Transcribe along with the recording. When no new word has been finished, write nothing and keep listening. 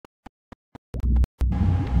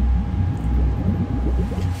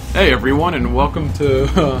Hey everyone, and welcome to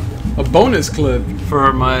a bonus clip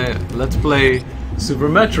for my Let's Play Super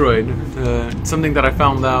Metroid. Something that I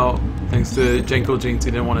found out thanks to Jenko Jinx.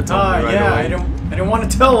 He didn't want to tell me right away. I didn't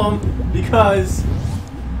want to tell him because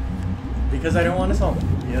I didn't want to tell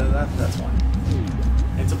him. Yeah, that's why.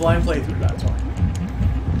 It's a blind playthrough, that's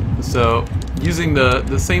why. So, using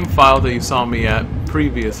the same file that you saw me at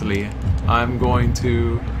previously, I'm going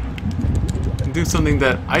to do something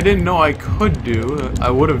that I didn't know I could do. I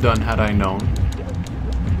would have done had I known.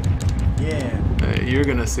 Yeah. You're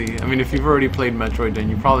gonna see. I mean, if you've already played Metroid, then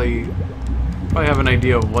you probably have an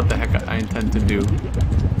idea of what the heck I intend to do.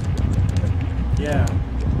 Yeah.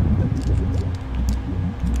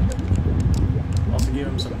 Also give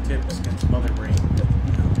him some tips against Mother Brain.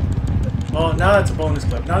 Well, now that's a bonus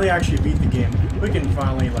clip. Now they actually beat the game. We can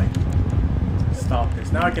finally, like, stop this.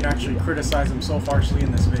 Now I can actually criticize him so harshly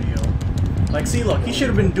in this video. Like, see, look, he should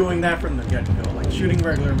have been doing that from the get-go, like shooting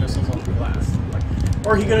regular missiles on the glass. Like,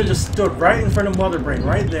 or he could have just stood right in front of Mother Brain,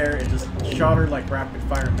 right there, and just shot her like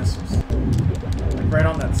rapid-fire missiles. Like, right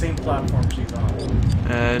on that same platform she's on.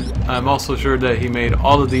 And I'm also sure that he made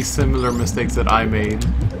all of these similar mistakes that I made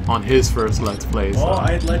on his first Let's Play. Well,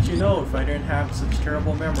 I'd let you know if I didn't have such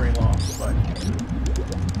terrible memory loss,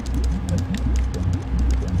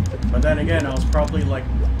 but then again, I was probably like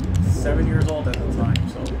 7 years old at the time,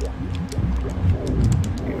 so...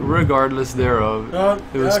 Regardless thereof,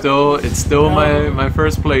 it's still my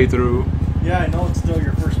first playthrough. Yeah, I know it's still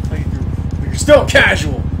your first playthrough, but you're still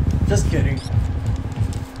casual. Just kidding.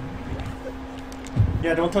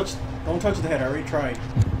 Yeah, don't touch the head. I already tried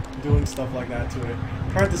doing stuff like that to it.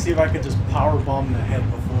 Tried to see if I could just power bomb the head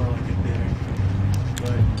before like it did anything,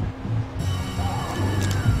 but.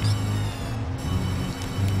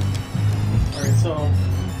 All right, so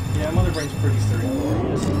yeah, Mother Brain's pretty sturdy. You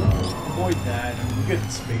just avoid that, and you get the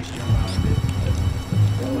space jump out of it.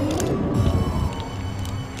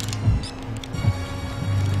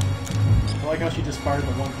 I like how she just fired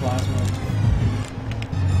the one plasma.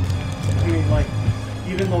 I mean, like,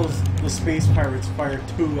 even the space pirates fire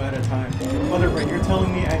 2 at a time. Mother Brain, you're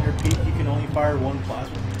telling me at your peak you can only fire 1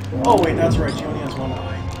 plasma? Oh wait, that's right, she only has 1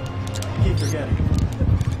 eye. I keep forgetting.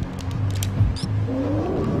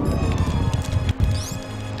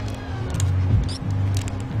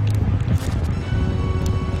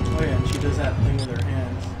 Oh yeah, and she does that thing with her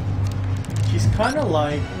hands. She's kind of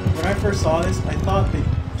like, when I first saw this, I thought they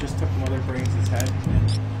just took Mother Brain's head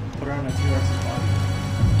and put her on a T-Rex's body.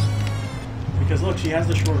 Because look, she has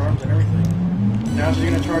the short arms and everything. Now she's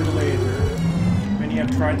gonna charge a laser. Many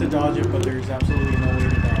have tried to dodge it, but there's absolutely no way to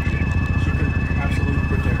dodge it. She can absolutely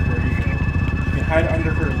protect where you go. You can hide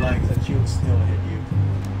under her legs and she would still hit you.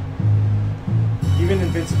 Even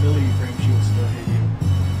invincibility frame, she would still hit you.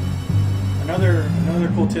 Another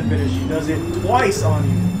cool tidbit is she does it twice on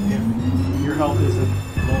you if your health isn't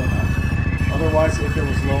low enough. Otherwise, if it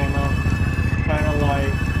was low enough, kind of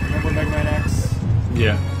like, remember Mega Man X?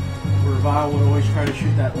 Yeah. Where Vile would always try to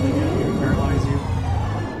shoot that thing at you and paralyze you.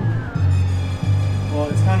 Well,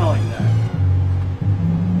 it's kind of like that.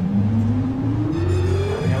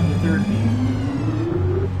 We have the third beam.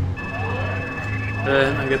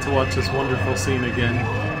 And I get to watch this wonderful scene again.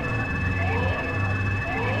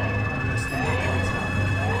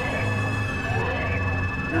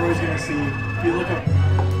 You're always going to see, if you look up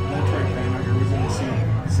Metroid right now, you're always going to see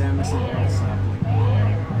Samus and Bell Sapling.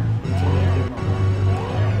 It's only a different one.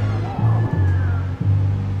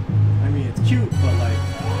 I mean, it's cute, but like,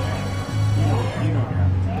 you know what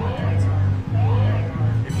happens in Metroid.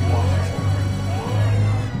 If you watch this whole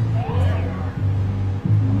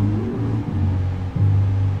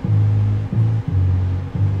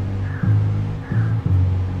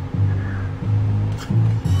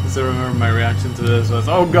I remember my reaction to this was,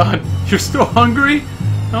 "Oh God, you're still hungry?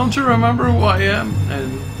 Don't you remember who I am?"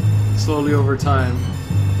 And slowly over time,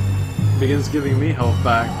 begins giving me health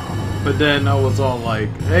back. But then I was all like,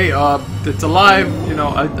 "Hey, it's alive. You know,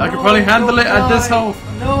 I can probably handle it at this health.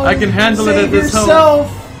 No, I can handle it at this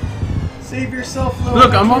health. Save yourself, Lord.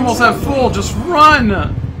 Look, I'm almost at full. Just run."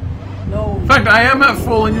 No. In fact, I am at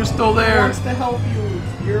full, and you're still He there. wants to help you.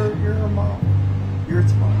 You're her mom. You're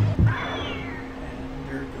its mom.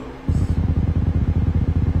 There it goes.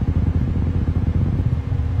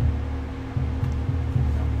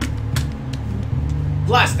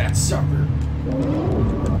 Blast that sucker.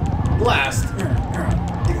 Blast.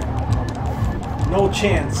 No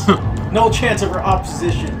chance. No chance of her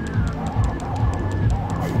opposition.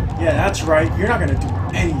 Yeah, that's right. You're not gonna do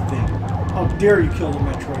anything. How dare you kill the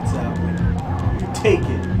Metroid sapling? You take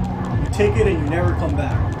it. You take it and you never come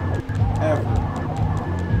back. Ever.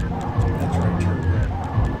 That's right, turn red.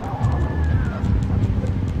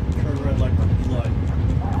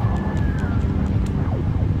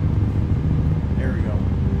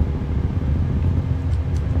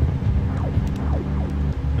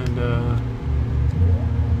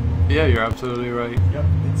 Yeah, you're absolutely right. Yep,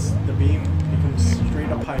 it's the beam becomes straight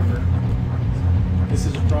up hyper. This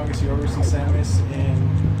is the strongest you ever see Samus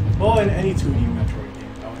in, well, in any 2D Metroid game,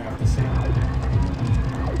 I would have to say.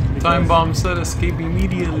 Because Time bomb said escape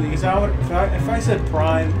immediately. if I said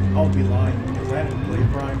Prime, I'll be lying because I didn't play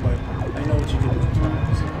Prime, but I know what you can do with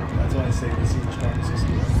Prime, so that's why I say this is the strongest you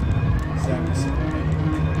see Samus in any.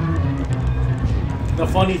 The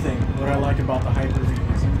funny thing, what I like about the hyper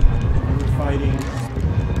beam is you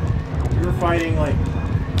were fighting like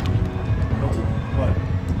what?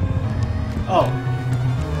 Oh.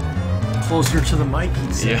 Closer to the mic,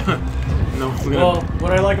 he said. Yeah. No. Well,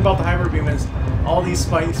 what I like about the hyper beam is all these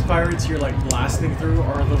spice pirates you're like blasting through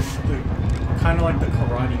are the kind of like the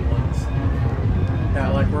karate ones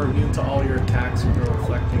that like were immune to all your attacks when they're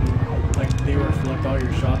reflecting. Like they reflect all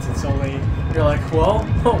your shots, and so you're like, well,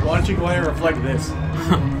 why don't you go ahead and reflect this?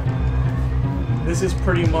 This is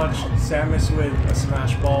pretty much Samus with a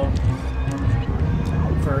smash ball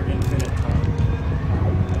for infinite time.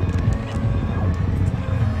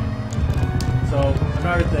 So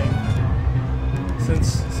another thing,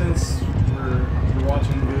 since we're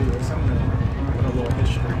watching you do this, I'm gonna put a little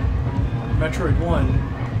history. Metroid 1,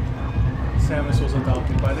 Samus was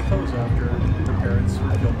adopted by the Kozo after her parents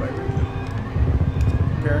were killed by Ridley.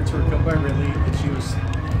 Her parents were killed by Ridley, and she was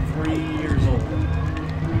 3 years old.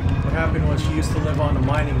 What happened was she used to live on a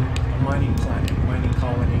mining planet, mining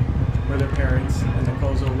colony, where their parents and the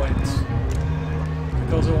Kozo went. The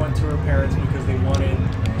Kozo went to her parents because they wanted.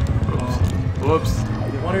 Whoops.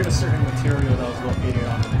 They wanted a certain material that was located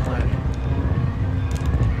on the planet.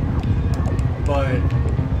 But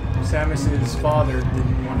Samus's father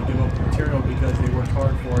didn't want to give up the material because they worked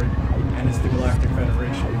hard for it, and it's the Galactic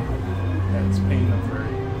Federation that's paying them for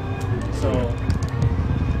it. So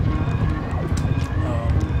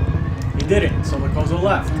he didn't. So the Kozo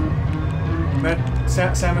left.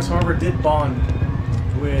 Samus, however, did bond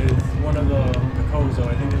with one of the Kozo.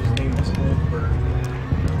 I think his name was Oldberg.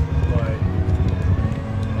 But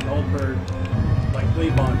Oldberg, like, they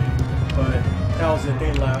bonded, but that was it,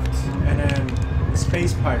 they left, and then the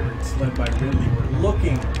space pirates, led by Ridley, were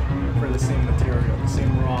looking for the same material, the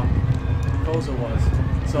same rock Kozo was.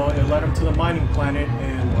 So it led them to the mining planet,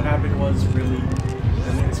 and what happened was Ridley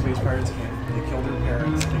and the space pirates came. They killed her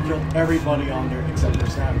parents, they killed everybody on there except for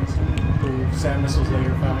Samus, who Samus was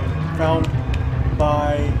later found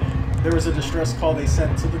by, there was a distress call they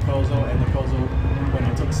sent to the Kozo, and the Kozo went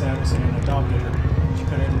and took Samus and adopted her. She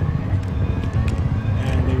couldn't,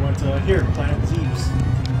 and they went to here, Planet Zeus.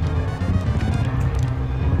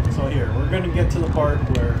 So here, we're gonna get to the part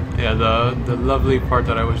where Yeah, the lovely part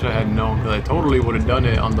that I wish I had known, because I totally would have done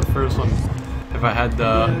it on the first one if I had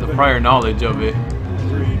the prior knowledge of it.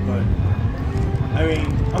 Agreed, but I mean,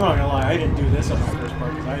 I'm not gonna lie, I didn't do this on my first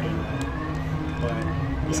part because I didn't. But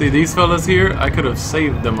yeah. See, these fellas here, I could have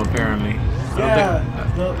saved them apparently. Yeah,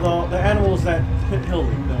 the animals that hit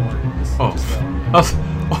Hildy, don't worry.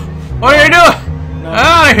 What are you doing? No.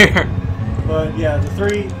 Out of here! But yeah, the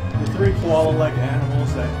three koala-like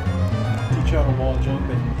animals that teach you how to wall jump,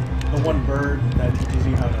 and the one bird that teaches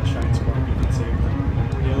you how to shine spark, you can save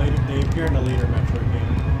them. They appear in the later Metroid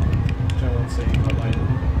game, which I won't say, but like,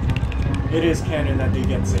 it is canon that they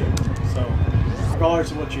get saved. So,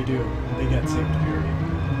 regardless of what you do, they get saved, period.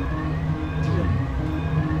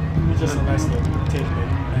 It's just a nice little tidbit,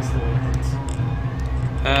 nice little hint.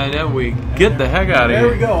 And then we get the heck out of here.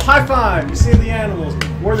 There we go. High five! You saved the animals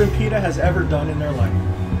more than PETA has ever done in their life.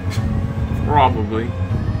 Probably.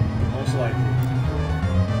 Most likely.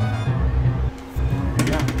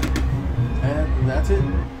 Yeah. And that's it.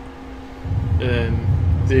 And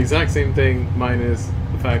the exact same thing, minus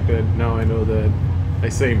the fact that now I know that I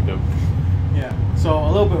saved them. Yeah. So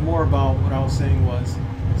a little bit more about what I was saying was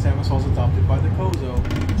Samus was adopted by the Kozo.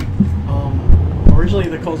 Originally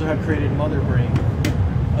the Kozo had created Mother Brain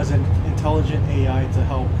as an intelligent AI to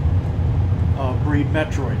help breed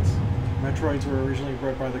Metroids. Metroids were originally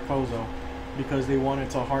bred by the Kozo because they wanted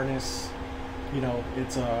to harness, you know,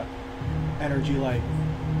 its energy, like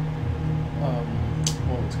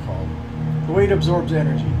what was it called? The way it absorbs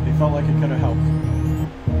energy. They felt like it could have helped.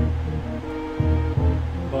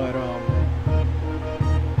 But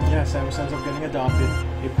yeah, Samus ends up getting adopted.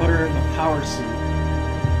 They put her in the power suit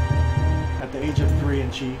at the age of 3,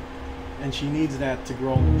 and she needs that to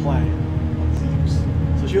grow on the planet on Zeus.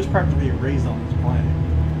 So she was practically raised on this planet,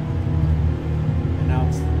 and now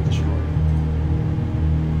it's destroyed.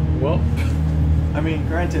 Well, I mean,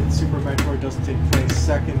 granted, Super Metroid does take place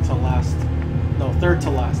third to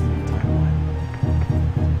last in the timeline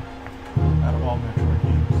out of all Metroid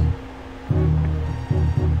games.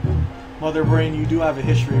 Mother Brain, you do have a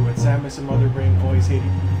history with Samus and Mother Brain always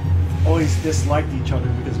hated always disliked each other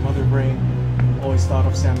because Mother Brain always thought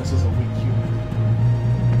of Samus as a weak human.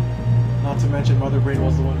 Not to mention Mother Brain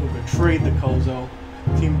was the one who betrayed the Kozo,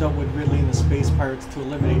 teamed up with Ridley and the Space Pirates to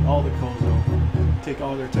eliminate all the Kozo, take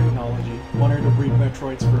all their technology, wanted to breed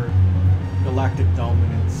Metroids for galactic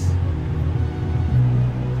dominance.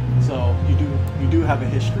 So you do have a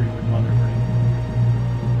history with Mother Brain.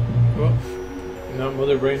 Well, now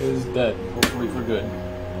Mother Brain is dead, hopefully for good.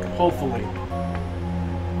 Hopefully.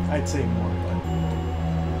 I'd say more, but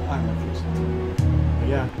I'm refusing to. But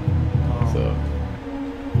yeah. So,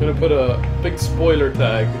 I'm gonna put a big spoiler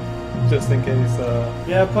tag, just in case.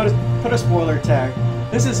 Yeah, put a spoiler tag.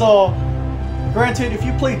 This is all. Granted, if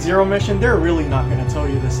you played Zero Mission, they're really not gonna tell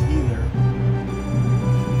you this either.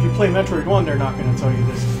 If you play Metroid 1, they're not gonna tell you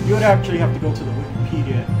this. You would actually have to go to the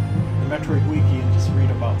Wikipedia, the Metroid Wiki, and just read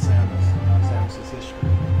about Samus's history.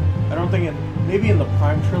 I don't think maybe in the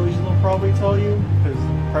Prime Trilogy they'll probably tell you, because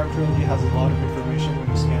Prime Trilogy has a lot of information when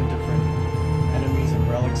you scan different enemies and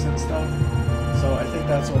relics and stuff. So I think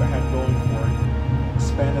that's what I had going for it.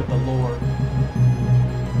 Expanded the lore.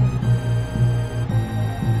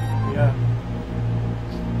 Yeah.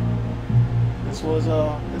 This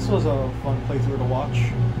was a fun playthrough to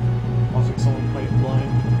watch. Watching someone play it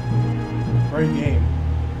blind. Great game.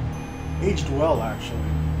 Aged well, actually.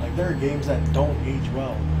 Like, there are games that don't age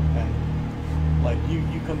well. And like you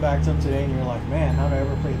come back to them today and you're like, man, how did I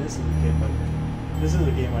ever play this as a kid? But this is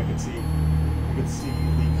a game I could see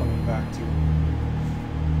Lee coming back to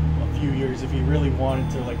a few years if he really wanted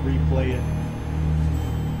to like replay it.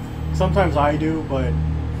 Sometimes I do, but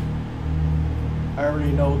I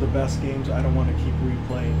already know the best games. I don't want to keep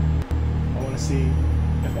replaying. I want to see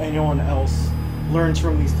if anyone else learns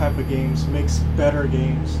from these type of games, makes better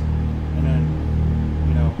games, and then,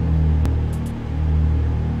 you know,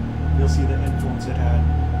 you'll see the influence it had.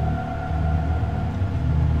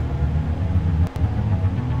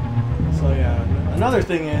 So yeah, another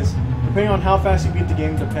thing is, depending on how fast you beat the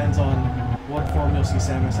game depends on what form you'll see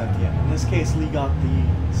Samus at the end. In this case, Lee got the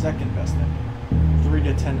second best ending. 3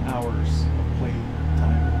 to 10 hours of play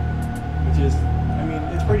time. Which is, I mean,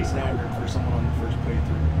 it's pretty standard for someone on the first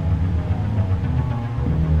playthrough.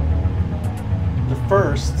 The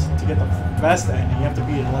first, to get the best ending, you have to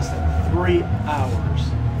beat it in less than 3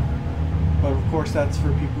 hours. But of course that's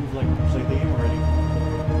for people who've like played the game already.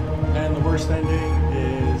 And the worst ending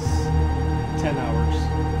is 10 hours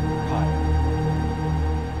or higher.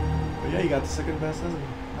 But yeah, you got the second best ending.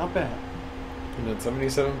 Not bad. And at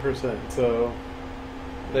 77%. So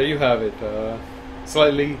there you have it.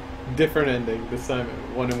 Slightly different ending this time.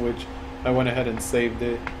 One in which I went ahead and saved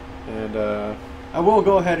it. And I will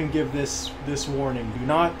go ahead and give this warning. Do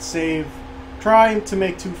not save. Try to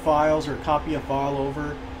make 2 files or copy a file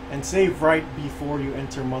over. And save right before you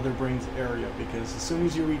enter Mother Brain's area, because as soon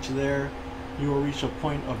as you reach there, you will reach a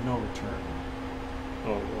point of no return.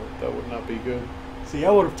 oh, well, that would not be good. See,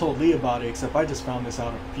 I would have told Lee about it, except I just found this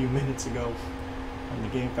out a few minutes ago on the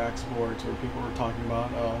GameFAQs boards where people were talking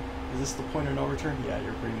about, is this the point of no return? Yeah,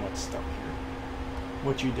 you're pretty much stuck here.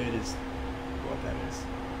 What you did is what that is.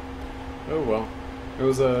 Oh well, it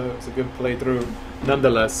was a good playthrough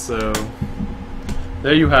nonetheless. So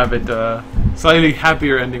there you have it. Slightly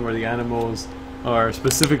happier ending where the animals are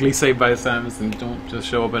specifically saved by Samus and don't just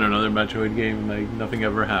show up in another Metroid game like nothing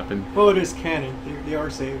ever happened. Well, it is canon. They are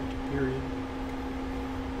saved, period.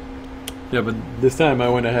 Yeah, but this time I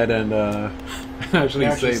went ahead and actually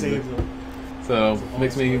saved them. So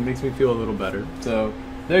makes me feel a little better. So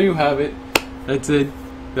there you have it. That's it.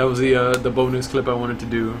 That was the bonus clip I wanted to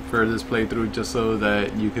do for this playthrough, just so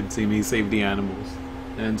that you could see me save the animals.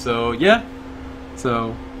 And so yeah.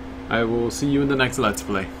 So I will see you in the next Let's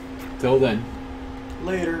Play. Till then.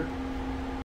 Later.